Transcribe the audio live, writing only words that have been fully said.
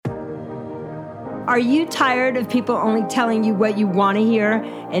Are you tired of people only telling you what you want to hear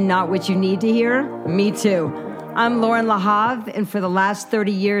and not what you need to hear? Me too. I'm Lauren LaHave, and for the last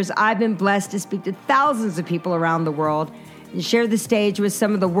 30 years, I've been blessed to speak to thousands of people around the world and share the stage with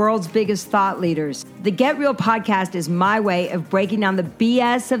some of the world's biggest thought leaders. The Get Real podcast is my way of breaking down the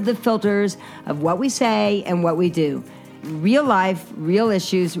BS of the filters of what we say and what we do. Real life, real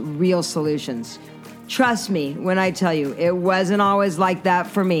issues, real solutions. Trust me when I tell you, it wasn't always like that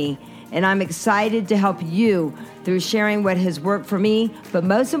for me. And I'm excited to help you through sharing what has worked for me, but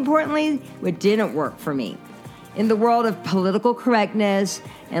most importantly, what didn't work for me. In the world of political correctness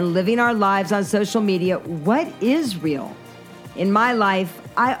and living our lives on social media, what is real? In my life,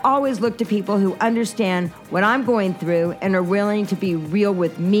 I always look to people who understand what I'm going through and are willing to be real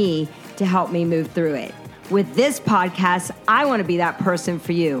with me to help me move through it. With this podcast, I want to be that person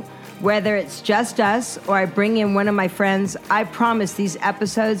for you. Whether it's just us or I bring in one of my friends, I promise these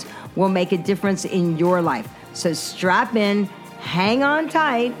episodes will make a difference in your life. So strap in, hang on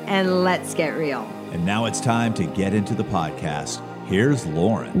tight, and let's get real. And now it's time to get into the podcast. Here's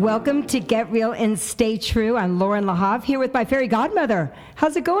Lauren. Welcome to Get Real and Stay True. I'm Lauren LaHave here with my fairy godmother.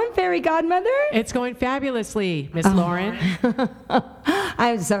 How's it going, fairy godmother? It's going fabulously, Miss Lauren.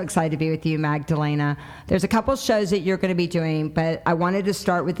 I'm so excited to be with you, Magdalena. There's a couple shows that you're going to be doing, but I wanted to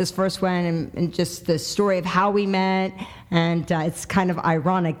start with this first one and just the story of how we met. And it's kind of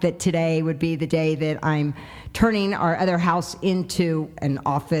ironic that today would be the day that I'm turning our other house into an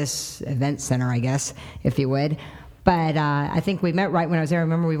office event center, I guess, if you would. But I think we met right when I was there. I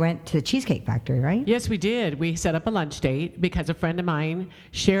remember we went to the Cheesecake Factory, right? Yes, we did. We set up a lunch date because a friend of mine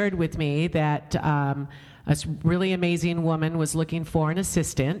shared with me that a really amazing woman was looking for an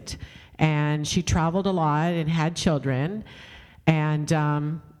assistant, and she traveled a lot and had children. And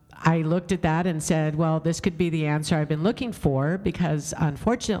I looked at that and said, well, this could be the answer I've been looking for, because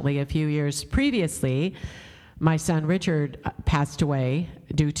unfortunately, a few years previously, my son Richard passed away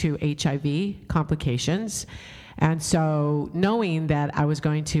due to HIV complications. And so knowing that I was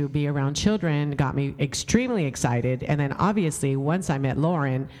going to be around children got me extremely excited. And then obviously, once I met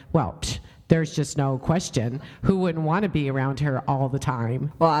Lauren, well, there's just no question who wouldn't want to be around her all the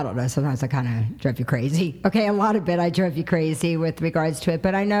time. Well, I don't know. Sometimes I kind of drove you crazy. Okay, a lot of it I drove you crazy with regards to it.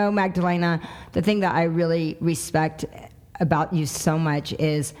 But I know, Magdalena, the thing that I really respect about you so much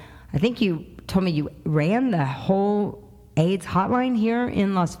is I think you told me you ran the whole AIDS hotline here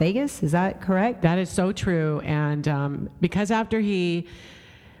in Las Vegas. Is that correct? That is so true. And because after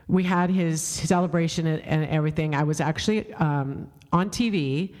we had his celebration and everything, I was actually on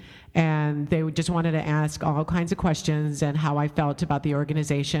TV, and they just wanted to ask all kinds of questions and how I felt about the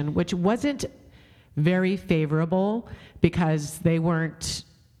organization, which wasn't very favorable because they weren't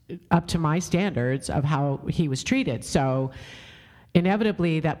up to my standards of how he was treated. So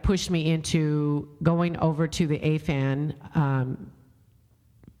inevitably, that pushed me into going over to the AFAN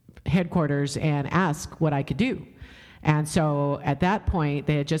headquarters and ask what I could do. And so at that point,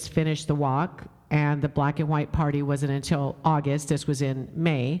 they had just finished the walk, and the black and white party wasn't until August. This was in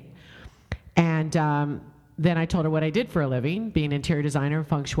May. And then I told her what I did for a living, being interior designer and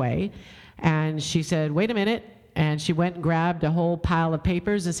feng shui. And she said, wait a minute. And she went and grabbed a whole pile of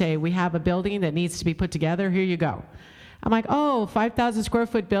papers and said, we have a building that needs to be put together. Here you go. I'm like, oh, 5,000 square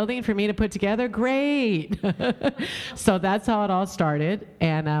foot building for me to put together? Great. So that's how it all started,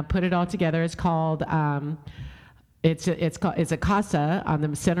 and put it all together. It's called, it's a casa on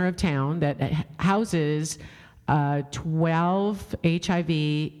the center of town that houses 12 HIV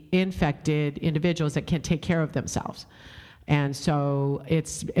infected individuals that can take care of themselves. And so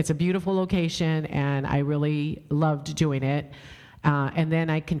it's a beautiful location, and I really loved doing it. And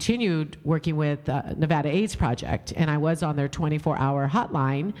then I continued working with Nevada AIDS Project, and I was on their 24-hour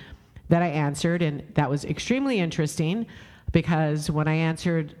hotline that I answered, and that was extremely interesting because when I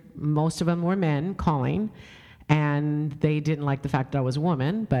answered, most of them were men calling, and they didn't like the fact that I was a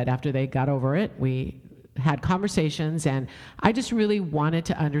woman, but after they got over it, we had conversations, and I just really wanted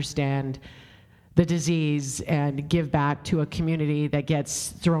to understand the disease and give back to a community that gets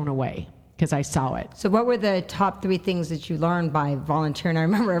thrown away, because I saw it. So what were the top 3 things that you learned by volunteering? I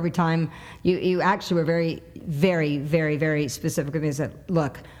remember every time you actually were very, very, very, very specific with me. You said,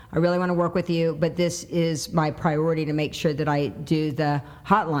 look, I really want to work with you, but this is my priority to make sure that I do the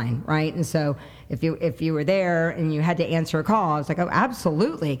hotline, right? And so if you were there and you had to answer a call, I was like, oh,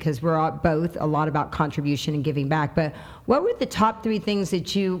 absolutely, because we're both a lot about contribution and giving back. But what were the top 3 things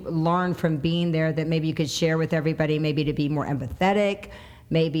that you learned from being there that maybe you could share with everybody, maybe to be more empathetic,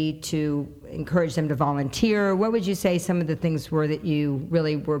 maybe to encourage them to volunteer? What would you say some of the things were that you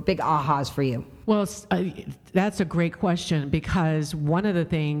really were big ahas for you? Well, that's a great question, because one of the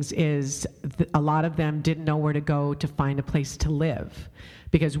things is a lot of them didn't know where to go to find a place to live,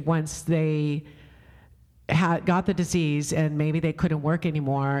 because once they got the disease and maybe they couldn't work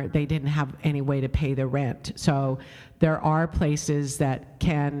anymore, they didn't have any way to pay their rent. So there are places that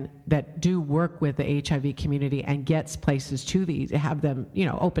do work with the HIV community and gets places to these, have them,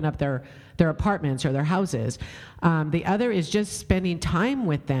 open up their apartments or their houses. The other is just spending time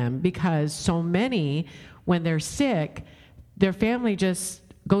with them, because so many, when they're sick, their family just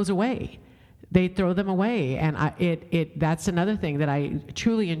goes away. They throw them away. And that's another thing that I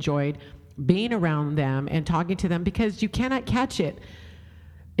truly enjoyed, being around them and talking to them, because you cannot catch it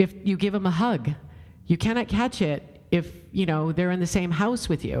if you give them a hug. You cannot catch it if, they're in the same house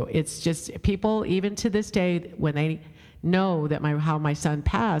with you. It's just, people, even to this day, when they know that how my son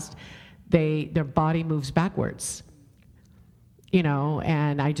passed, their body moves backwards.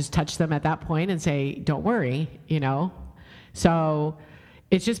 And I just touch them at that point and say, don't worry, So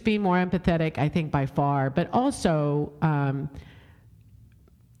it's just being more empathetic, I think, by far, but also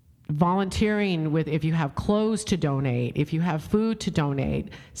volunteering with, if you have clothes to donate, if you have food to donate.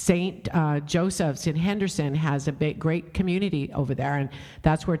 St. Joseph's in Henderson has a great community over there, and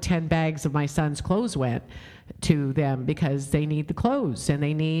that's where 10 bags of my son's clothes went to them, because they need the clothes and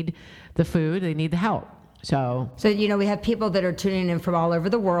they need the food, they need the help. So we have people that are tuning in from all over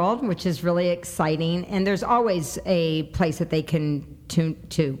the world, which is really exciting, and there's always a place that they can tune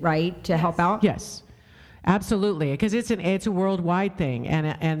to, right, to help out. Yes. Absolutely, because it's a worldwide thing,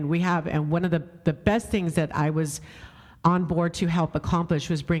 and one of the best things that I was on board to help accomplish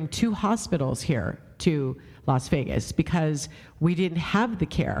was bring 2 hospitals here to Las Vegas, because we didn't have the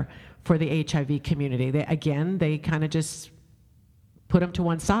care for the HIV community. They kind of just put them to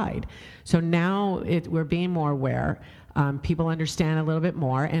one side. So now we're being more aware. People understand a little bit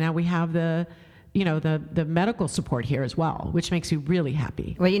more, and now we have the medical support here as well, which makes me really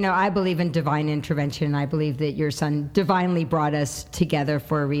happy. Well, I believe in divine intervention. I believe that your son divinely brought us together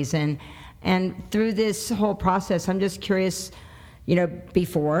for a reason. And through this whole process, I'm just curious,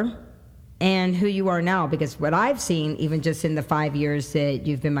 before and who you are now, because what I've seen, even just in the 5 years that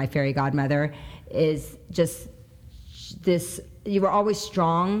you've been my fairy godmother, is just this, you were always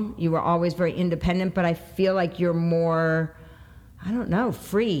strong, you were always very independent, but I feel like you're more,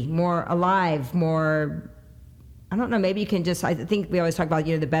 free, more alive, more, maybe you can just, I think we always talk about,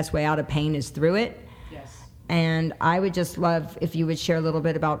 the best way out of pain is through it. Yes. And I would just love if you would share a little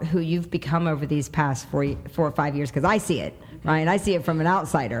bit about who you've become over these past 4 or 5 years, because I see it, right? I see it from an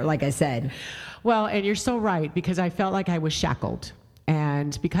outsider, like I said. Well, and you're so right, because I felt like I was shackled.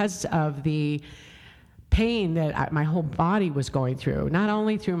 And because of the pain that my whole body was going through, not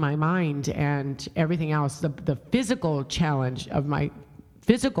only through my mind and everything else, the physical challenge of my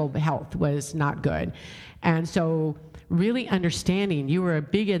physical health was not good. And so really understanding, you were a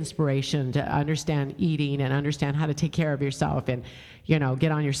big inspiration to understand eating and understand how to take care of yourself and,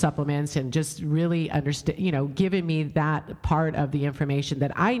 get on your supplements and just really understand, giving me that part of the information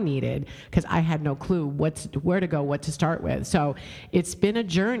that I needed, because I had no clue where to go, what to start with. So it's been a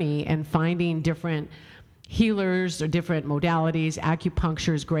journey, and finding different healers or different modalities.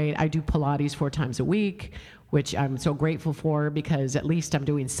 Acupuncture is great. I do Pilates 4 times a week, which I'm so grateful for, because at least I'm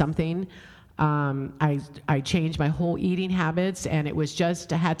doing something. I changed my whole eating habits, and it was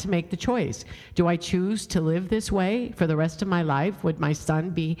just, I had to make the choice. Do I choose to live this way for the rest of my life? Would my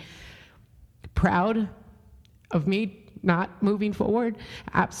son be proud of me not moving forward?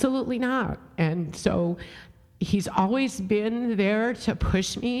 Absolutely not. And so he's always been there to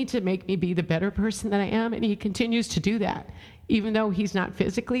push me, to make me be the better person that I am, and he continues to do that, even though he's not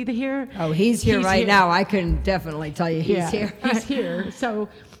physically here. Oh, he's here right now. I can definitely tell you he's here. He's here. So,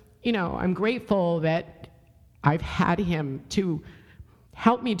 I'm grateful that I've had him to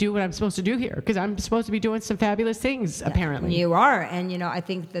help me do what I'm supposed to do here, because I'm supposed to be doing some fabulous things, apparently. You are. And, I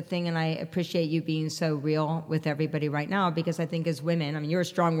think the thing, and I appreciate you being so real with everybody right now, because I think as women, you're a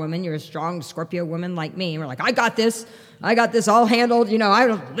strong woman, you're a strong Scorpio woman like me. We're like, I got this all handled,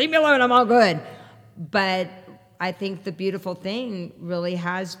 leave me alone, I'm all good. But I think the beautiful thing really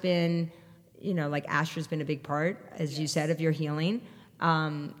has been, like Astra's been a big part, as you said, of your healing.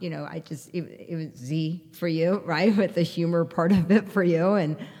 It was Z for you, right? With the humor part of it for you,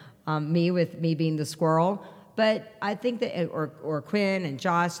 and me with me being the squirrel. But I think that, or Quinn and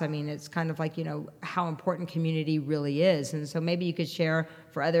Josh, it's kind of like, how important community really is. And so maybe you could share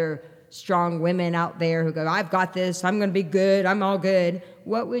for other strong women out there who go, I've got this, I'm going to be good, I'm all good.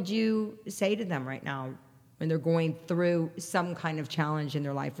 What would you say to them right now? when they're going through some kind of challenge in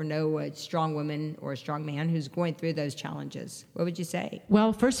their life, or know a strong woman or a strong man who's going through those challenges? What would you say?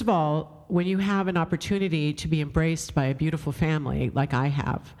 Well, first of all, when you have an opportunity to be embraced by a beautiful family like I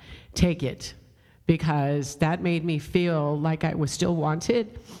have, take it, because that made me feel like I was still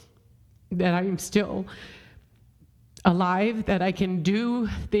wanted, that I'm still alive, that I can do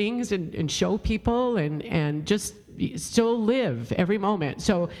things and show people and just still live every moment.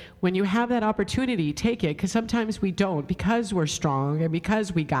 So when you have that opportunity, take it, because sometimes we don't, because we're strong and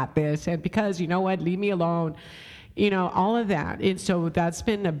because we got this and because, you know what, leave me alone, all of that. And so that's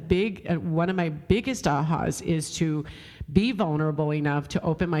been one of my biggest ahas, is to be vulnerable enough to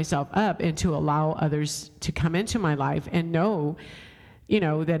open myself up and to allow others to come into my life and know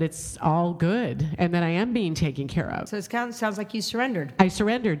that it's all good and that I am being taken care of. So it sounds like you surrendered. I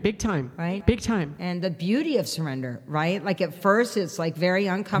surrendered big time. Right? Big time. And the beauty of surrender, right? Like at first it's like very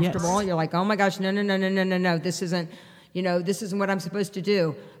uncomfortable. Yes. You're like, oh my gosh, no. This isn't what I'm supposed to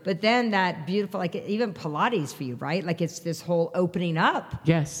do. But then that beautiful, like even Pilates for you, right? Like it's this whole opening up.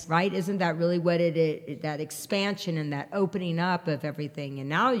 Yes. Right? Isn't that really what that expansion and that opening up of everything? And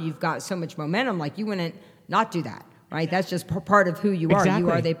now you've got so much momentum, like you wouldn't not do that. Right, that's just part of who you are. Exactly. You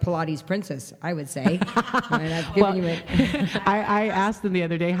are the Pilates princess, I would say. I asked them the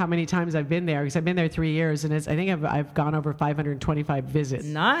other day how many times I've been there, because I've been there 3 years, and I think I've gone over 525 visits.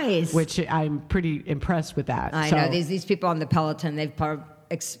 Nice. Which I'm pretty impressed with that. I know these people on the Peloton, they've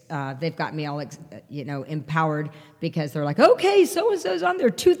got me all empowered, because they're like, okay, so and so's on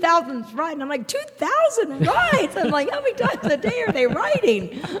their 2,000th ride, and I'm like, 2,000 rides. I'm like, how many times a day are they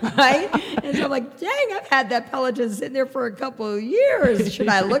riding, right? And so I'm like, dang, I've had that Peloton sitting there for a couple of years. Should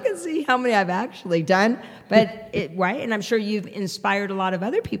I look and see how many I've actually done? But right, and I'm sure you've inspired a lot of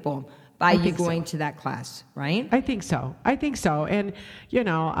other people by you going to that class, right? I think so, and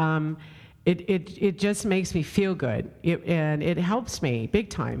It just makes me feel good, and it helps me big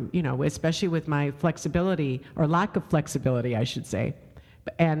time, especially with my flexibility, or lack of flexibility, I should say.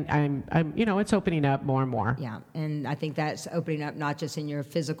 And I'm it's opening up more and more. Yeah, and I think that's opening up not just in your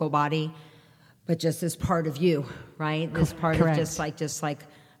physical body, but just this part of you, right? This part Correct. of just like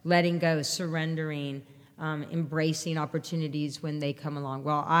letting go, surrendering, embracing opportunities when they come along.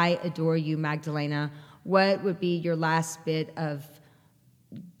 Well, I adore you, Magdalena. What would be your last bit of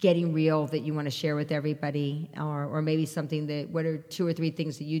getting real that you want to share with everybody, or maybe something what are 2 or 3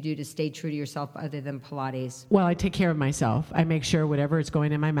 things that you do to stay true to yourself other than Pilates? Well, I take care of myself. I make sure whatever is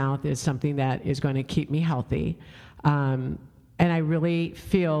going in my mouth is something that is going to keep me healthy. And I really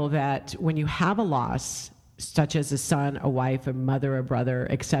feel that when you have a loss, such as a son, a wife, a mother, a brother,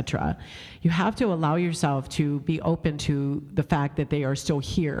 etc., you have to allow yourself to be open to the fact that they are still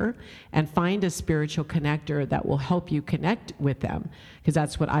here, and find a spiritual connector that will help you connect with them, because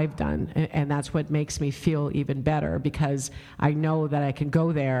that's what I've done, and that's what makes me feel even better, because I know that I can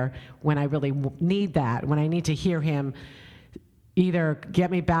go there when I really need that, when I need to hear him either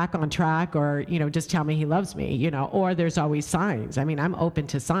get me back on track, or just tell me he loves me, or there's always signs. I mean, I'm open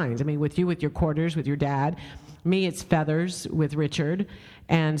to signs. I mean, with you, with your quarters, with your dad, me, it's feathers with Richard.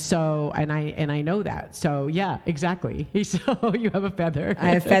 And so, and I know that. So yeah, exactly. So you have a feather.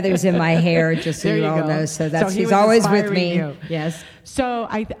 I have feathers in my hair, just so you all know. So he's always with me. You. Yes. So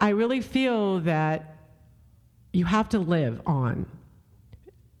I really feel that you have to live on,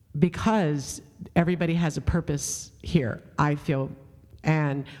 because everybody has a purpose here, I feel.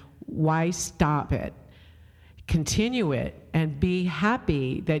 And why stop it? Continue it, and be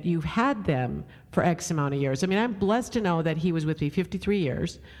happy that you've had them for X amount of years. I mean, I'm blessed to know that he was with me 53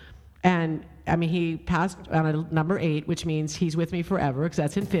 years. And I mean, he passed on a number 8, which means he's with me forever, because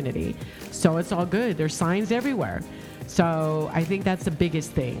that's infinity. So it's all good. There's signs everywhere. So I think that's the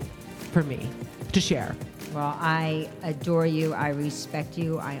biggest thing for me to share. Well, I adore you. I respect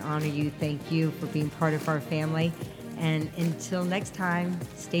you. I honor you. Thank you for being part of our family. And until next time,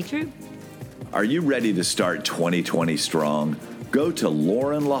 stay true. Are you ready to start 2020 strong? Go to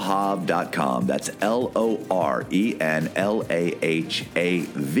LaurenLahav.com. That's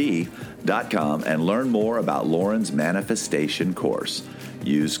LaurenLahav.com, and learn more about Lauren's manifestation course.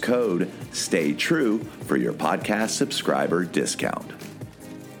 Use code STAYTRUE for your podcast subscriber discount.